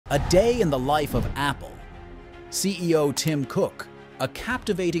A day in the life of Apple. CEO Tim Cook, a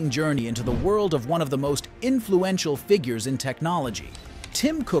captivating journey into the world of one of the most influential figures in technology.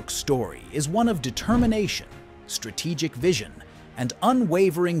 Tim Cook's story is one of determination, strategic vision, and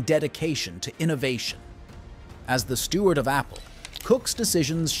unwavering dedication to innovation. As the steward of Apple, Cook's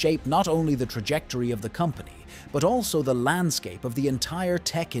decisions shape not only the trajectory of the company, but also the landscape of the entire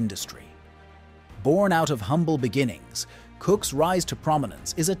tech industry. Born out of humble beginnings, Cook's rise to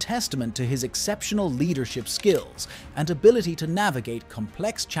prominence is a testament to his exceptional leadership skills and ability to navigate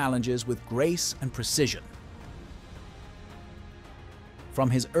complex challenges with grace and precision. From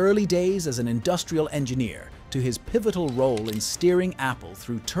his early days as an industrial engineer to his pivotal role in steering Apple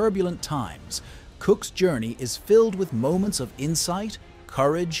through turbulent times, Cook's journey is filled with moments of insight,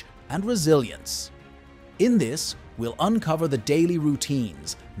 courage, and resilience. In this, we'll uncover the daily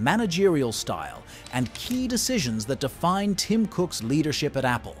routines, managerial style, and key decisions that define Tim Cook's leadership at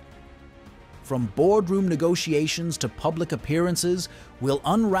Apple. From boardroom negotiations to public appearances, we'll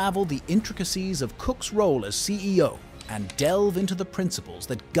unravel the intricacies of Cook's role as CEO and delve into the principles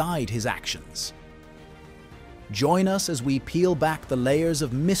that guide his actions. Join us as we peel back the layers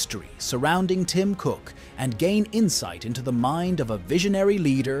of mystery surrounding Tim Cook and gain insight into the mind of a visionary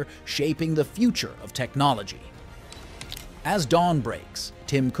leader shaping the future of technology. As dawn breaks,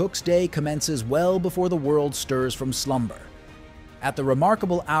 Tim Cook's day commences well before the world stirs from slumber. At the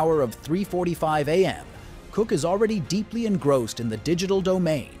remarkable hour of 3:45 a.m., Cook is already deeply engrossed in the digital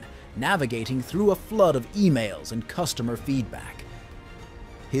domain, navigating through a flood of emails and customer feedback.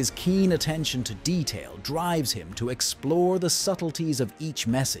 His keen attention to detail drives him to explore the subtleties of each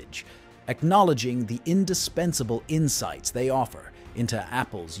message, acknowledging the indispensable insights they offer into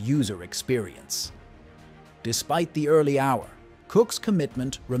Apple's user experience. Despite the early hour, Cook's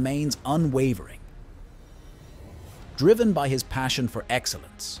commitment remains unwavering. Driven by his passion for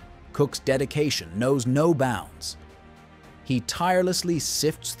excellence, Cook's dedication knows no bounds. He tirelessly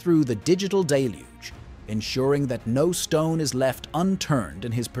sifts through the digital deluge, ensuring that no stone is left unturned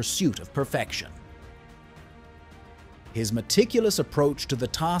in his pursuit of perfection. His meticulous approach to the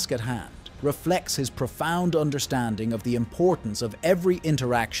task at hand reflects his profound understanding of the importance of every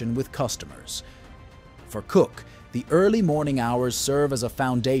interaction with customers. For Cook, the early morning hours serve as a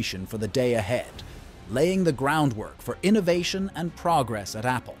foundation for the day ahead, laying the groundwork for innovation and progress at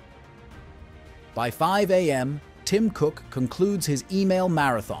Apple. By 5 a.m., Tim Cook concludes his email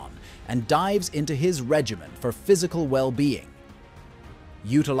marathon and dives into his regimen for physical well-being.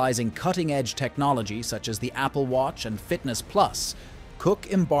 Utilizing cutting-edge technology such as the Apple Watch and Fitness Plus, Cook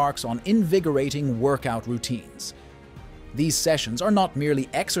embarks on invigorating workout routines. These sessions are not merely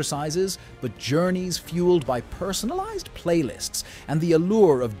exercises, but journeys fueled by personalized playlists and the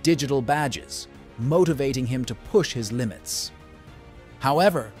allure of digital badges, motivating him to push his limits.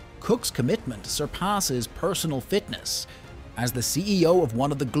 However, Cook's commitment surpasses personal fitness. As the CEO of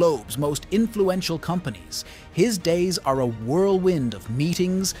one of the globe's most influential companies, his days are a whirlwind of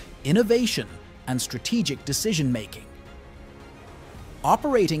meetings, innovation, and strategic decision-making.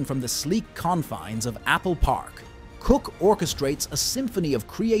 Operating from the sleek confines of Apple Park, Cook orchestrates a symphony of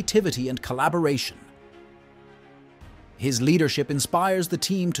creativity and collaboration. His leadership inspires the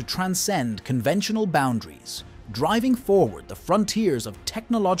team to transcend conventional boundaries, driving forward the frontiers of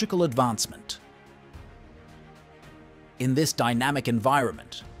technological advancement. In this dynamic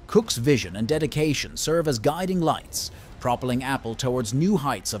environment, Cook's vision and dedication serve as guiding lights, propelling Apple towards new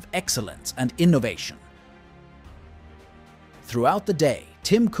heights of excellence and innovation. Throughout the day,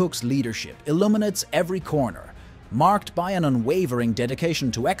 Tim Cook's leadership illuminates every corner, marked by an unwavering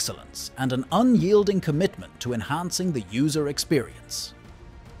dedication to excellence and an unyielding commitment to enhancing the user experience.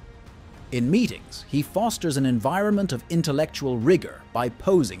 In meetings, he fosters an environment of intellectual rigor by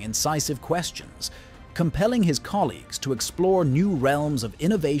posing incisive questions, compelling his colleagues to explore new realms of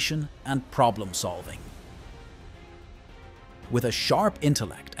innovation and problem-solving. With a sharp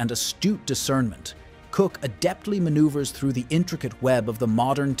intellect and astute discernment, Cook adeptly maneuvers through the intricate web of the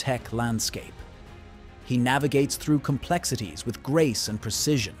modern tech landscape. He navigates through complexities with grace and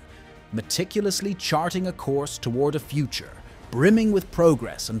precision, meticulously charting a course toward a future brimming with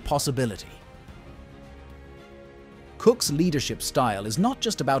progress and possibility. Cook's leadership style is not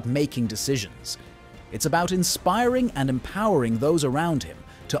just about making decisions. It's about inspiring and empowering those around him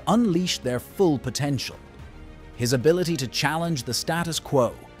to unleash their full potential. His ability to challenge the status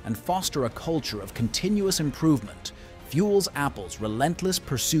quo and foster a culture of continuous improvement fuels Apple's relentless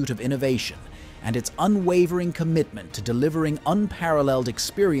pursuit of innovation and its unwavering commitment to delivering unparalleled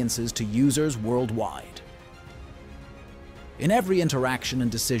experiences to users worldwide. In every interaction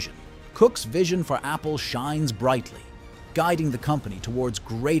and decision, Cook's vision for Apple shines brightly. guiding the company towards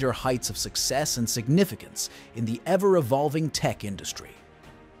greater heights of success and significance in the ever-evolving tech industry.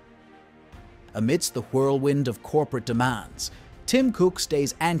 Amidst the whirlwind of corporate demands, Tim Cook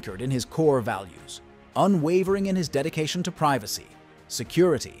stays anchored in his core values, unwavering in his dedication to privacy,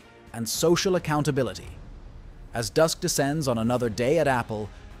 security, and social accountability. As dusk descends on another day at Apple,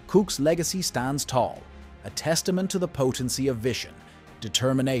 Cook's legacy stands tall, a testament to the potency of vision,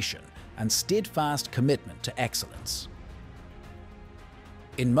 determination, and steadfast commitment to excellence.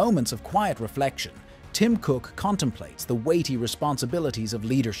 In moments of quiet reflection, Tim Cook contemplates the weighty responsibilities of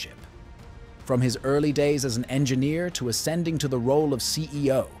leadership. From his early days as an engineer to ascending to the role of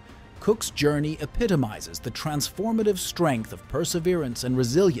CEO, Cook's journey epitomizes the transformative strength of perseverance and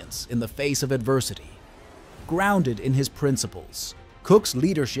resilience in the face of adversity. Grounded in his principles, Cook's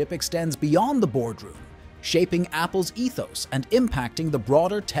leadership extends beyond the boardroom, shaping Apple's ethos and impacting the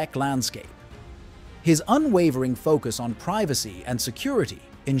broader tech landscape. His unwavering focus on privacy and security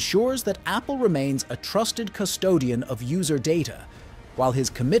ensures that Apple remains a trusted custodian of user data, while his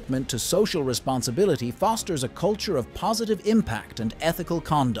commitment to social responsibility fosters a culture of positive impact and ethical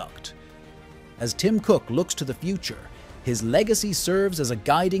conduct. As Tim Cook looks to the future, his legacy serves as a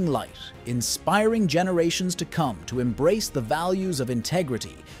guiding light, inspiring generations to come to embrace the values of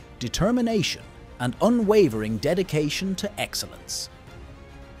integrity, determination, and unwavering dedication to excellence.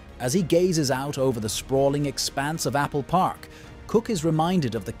 As he gazes out over the sprawling expanse of Apple Park, Cook is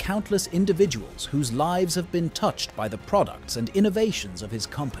reminded of the countless individuals whose lives have been touched by the products and innovations of his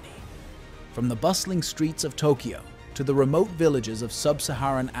company. From the bustling streets of Tokyo to the remote villages of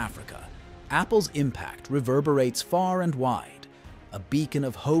sub-Saharan Africa, Apple's impact reverberates far and wide, a beacon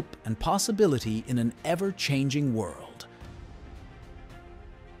of hope and possibility in an ever-changing world.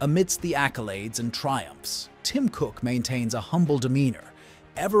 Amidst the accolades and triumphs, Tim Cook maintains a humble demeanor,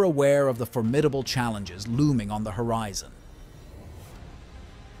 ever aware of the formidable challenges looming on the horizon.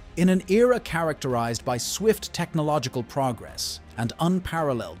 In an era characterized by swift technological progress and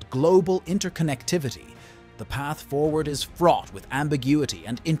unparalleled global interconnectivity, the path forward is fraught with ambiguity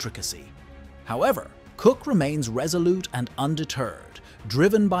and intricacy. However, Cook remains resolute and undeterred,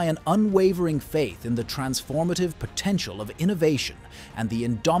 driven by an unwavering faith in the transformative potential of innovation and the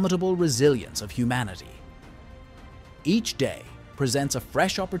indomitable resilience of humanity. Each day presents a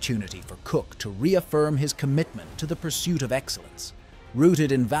fresh opportunity for Cook to reaffirm his commitment to the pursuit of excellence,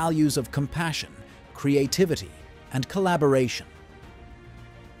 rooted in values of compassion, creativity, and collaboration.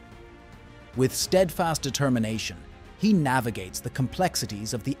 With steadfast determination, he navigates the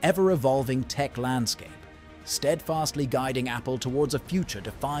complexities of the ever-evolving tech landscape, steadfastly guiding Apple towards a future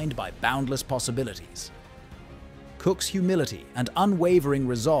defined by boundless possibilities. Cook's humility and unwavering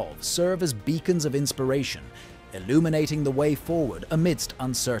resolve serve as beacons of inspiration, illuminating the way forward amidst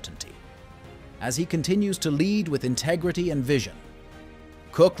uncertainty. As he continues to lead with integrity and vision,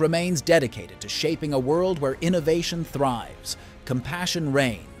 Cook remains dedicated to shaping a world where innovation thrives, compassion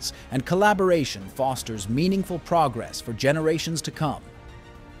reigns, and collaboration fosters meaningful progress for generations to come.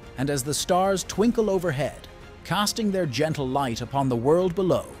 And as the stars twinkle overhead, casting their gentle light upon the world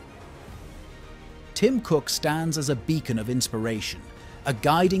below, Tim Cook stands as a beacon of inspiration, a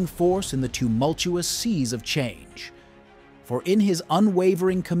guiding force in the tumultuous seas of change. For in his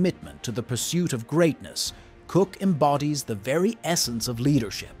unwavering commitment to the pursuit of greatness, Cook embodies the very essence of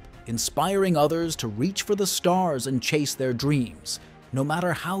leadership, inspiring others to reach for the stars and chase their dreams, no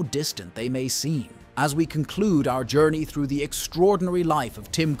matter how distant they may seem. As we conclude our journey through the extraordinary life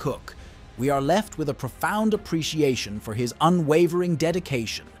of Tim Cook, we are left with a profound appreciation for his unwavering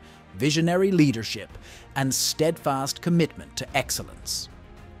dedication, visionary leadership, and steadfast commitment to excellence.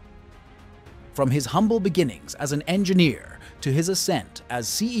 From his humble beginnings as an engineer to his ascent as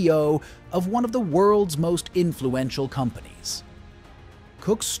CEO of one of the world's most influential companies,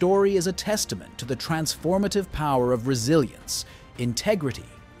 Cook's story is a testament to the transformative power of resilience, integrity,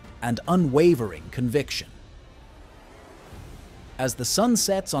 and unwavering conviction. As the sun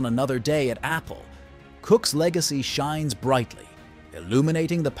sets on another day at Apple, Cook's legacy shines brightly,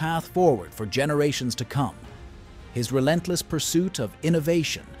 illuminating the path forward for generations to come. His relentless pursuit of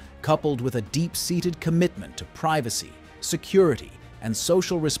innovation, coupled with a deep-seated commitment to privacy, security, and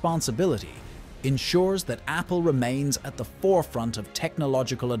social responsibility, ensures that Apple remains at the forefront of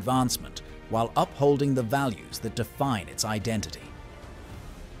technological advancement while upholding the values that define its identity.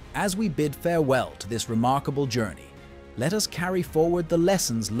 As we bid farewell to this remarkable journey, let us carry forward the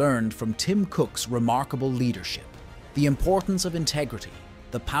lessons learned from Tim Cook's remarkable leadership, the importance of integrity,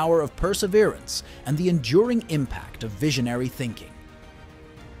 the power of perseverance, and the enduring impact of visionary thinking.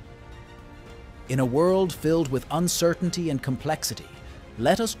 In a world filled with uncertainty and complexity,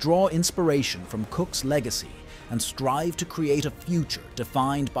 let us draw inspiration from Cook's legacy and strive to create a future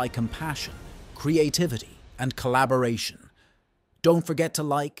defined by compassion, creativity, and collaboration. Don't forget to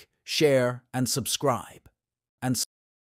like, share, and subscribe. And